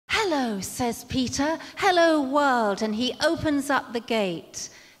"Hello," says Peter. "Hello, world." And he opens up the gate.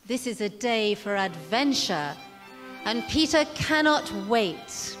 This is a day for adventure, and Peter cannot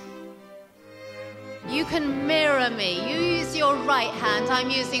wait. You can mirror me. You use your right hand, I'm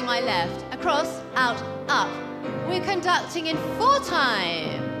using my left. Across, out, up. We're conducting in 4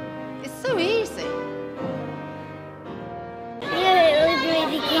 time. It's so easy. Yeah, it was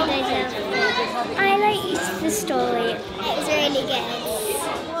really good. I liked the story. It was really good.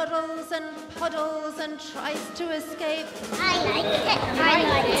 Waddles and puddles and tries to escape. I liked it.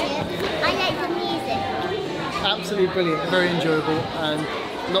 I liked the music. Absolutely brilliant, very enjoyable, and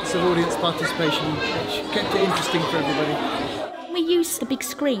lots of audience participation, which kept it interesting for everybody. We use the big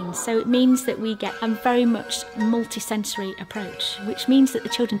screen, so it means that we get a very much multi-sensory approach, which means that the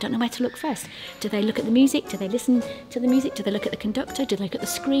children don't know where to look first. Do they look at the music? Do they listen to the music? Do they look at the conductor? Do they look at the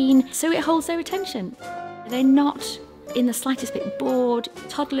screen? So it holds their attention. They're not in the slightest bit bored.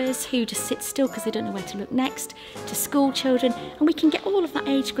 Toddlers who just sit still because they don't know where to look next, to school children, and we can get all of that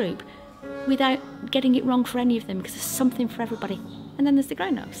age group without getting it wrong for any of them, because there's something for everybody. And then there's the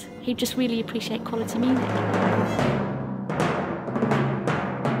grown-ups who just really appreciate quality music.